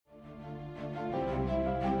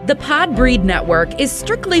The Podbreed Network is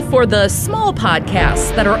strictly for the small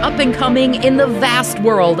podcasts that are up and coming in the vast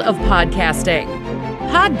world of podcasting.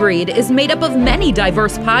 Podbreed is made up of many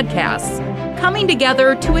diverse podcasts coming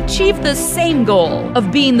together to achieve the same goal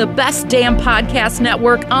of being the best damn podcast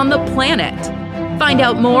network on the planet. Find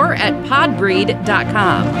out more at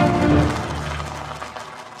podbreed.com.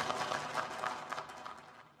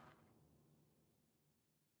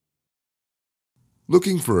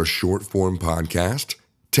 Looking for a short-form podcast?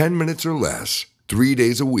 10 minutes or less, 3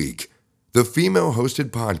 days a week. The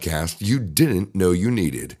female-hosted podcast you didn't know you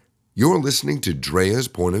needed. You're listening to Drea's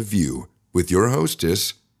Point of View with your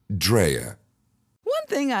hostess, Drea. One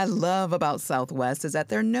thing I love about Southwest is that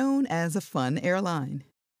they're known as a fun airline.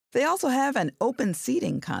 They also have an open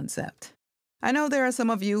seating concept. I know there are some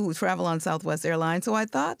of you who travel on Southwest Airlines, so I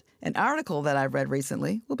thought an article that I read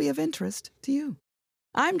recently will be of interest to you.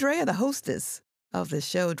 I'm Drea, the hostess of this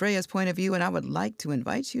show, Drea's Point of View, and I would like to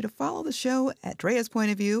invite you to follow the show at Drea's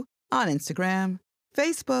Point of View on Instagram,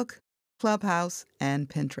 Facebook, Clubhouse, and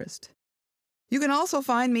Pinterest. You can also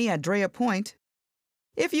find me at Drea Point.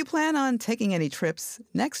 If you plan on taking any trips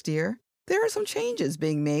next year, there are some changes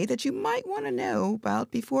being made that you might want to know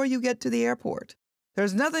about before you get to the airport.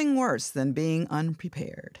 There's nothing worse than being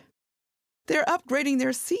unprepared. They're upgrading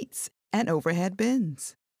their seats and overhead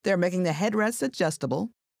bins. They're making the headrests adjustable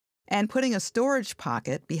and putting a storage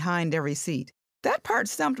pocket behind every seat. That part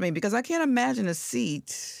stumped me because I can't imagine a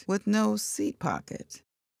seat with no seat pocket.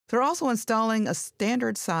 They're also installing a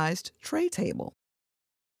standard-sized tray table.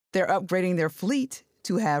 They're upgrading their fleet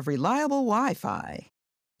to have reliable Wi-Fi.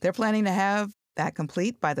 They're planning to have that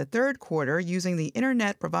complete by the third quarter using the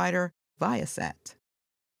internet provider Viasat.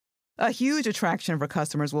 A huge attraction for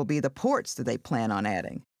customers will be the ports that they plan on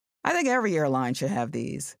adding. I think every airline should have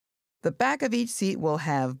these. The back of each seat will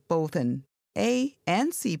have both an A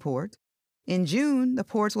and C port. In June, the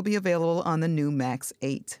ports will be available on the new MAX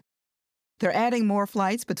 8. They're adding more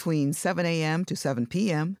flights between 7 a.m. to 7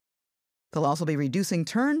 p.m. They'll also be reducing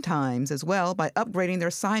turn times as well by upgrading their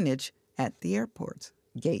signage at the airport's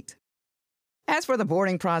gate. As for the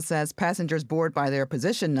boarding process, passengers board by their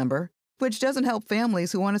position number, which doesn't help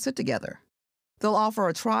families who want to sit together. They'll offer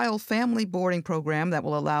a trial family boarding program that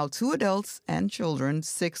will allow 2 adults and children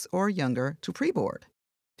 6 or younger to pre-board.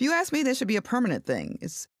 If you ask me, this should be a permanent thing.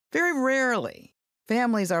 It's very rarely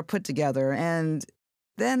families are put together and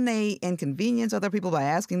then they inconvenience other people by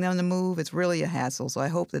asking them to move. It's really a hassle, so I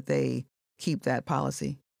hope that they keep that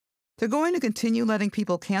policy. They're going to continue letting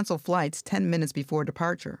people cancel flights 10 minutes before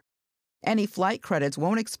departure. Any flight credits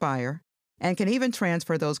won't expire and can even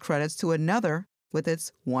transfer those credits to another with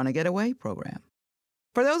its Wanna Get Away program.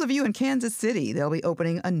 For those of you in Kansas City, they'll be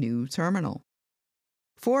opening a new terminal.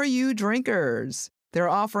 For you drinkers, they're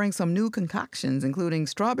offering some new concoctions, including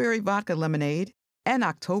strawberry vodka lemonade and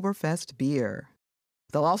Oktoberfest beer.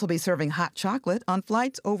 They'll also be serving hot chocolate on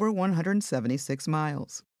flights over 176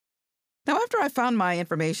 miles. Now, after I found my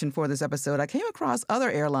information for this episode, I came across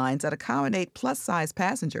other airlines that accommodate plus-size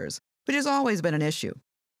passengers, which has always been an issue.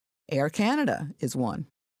 Air Canada is one.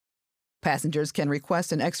 Passengers can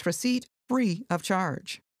request an extra seat free of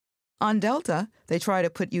charge. On Delta, they try to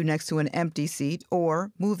put you next to an empty seat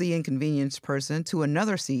or move the inconvenienced person to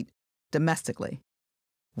another seat domestically.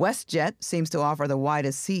 WestJet seems to offer the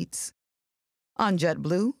widest seats. On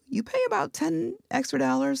JetBlue, you pay about $10 extra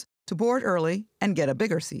to board early and get a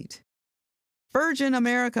bigger seat. Virgin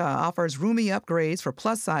America offers roomy upgrades for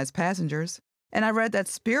plus-size passengers, and I read that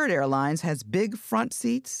Spirit Airlines has big front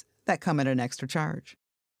seats that come at an extra charge.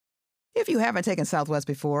 If you haven't taken Southwest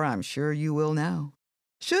before, I'm sure you will now.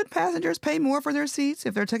 Should passengers pay more for their seats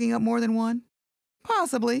if they're taking up more than one?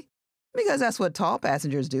 Possibly, because that's what tall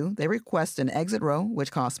passengers do. They request an exit row,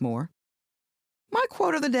 which costs more. My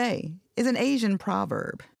quote of the day is an Asian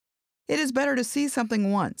proverb. It is better to see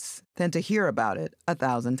something once than to hear about it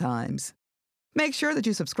 1,000 times. Make sure that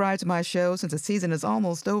you subscribe to my show since the season is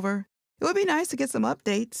almost over. It would be nice to get some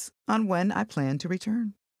updates on when I plan to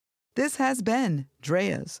return. This has been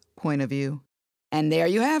Drea's Point of View. And there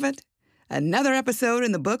you have it, another episode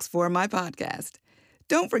in the books for my podcast.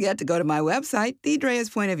 Don't forget to go to my website,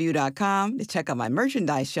 thedreaspointofview.com, to check out my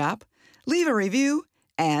merchandise shop, leave a review,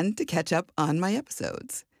 and to catch up on my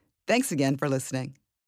episodes. Thanks again for listening.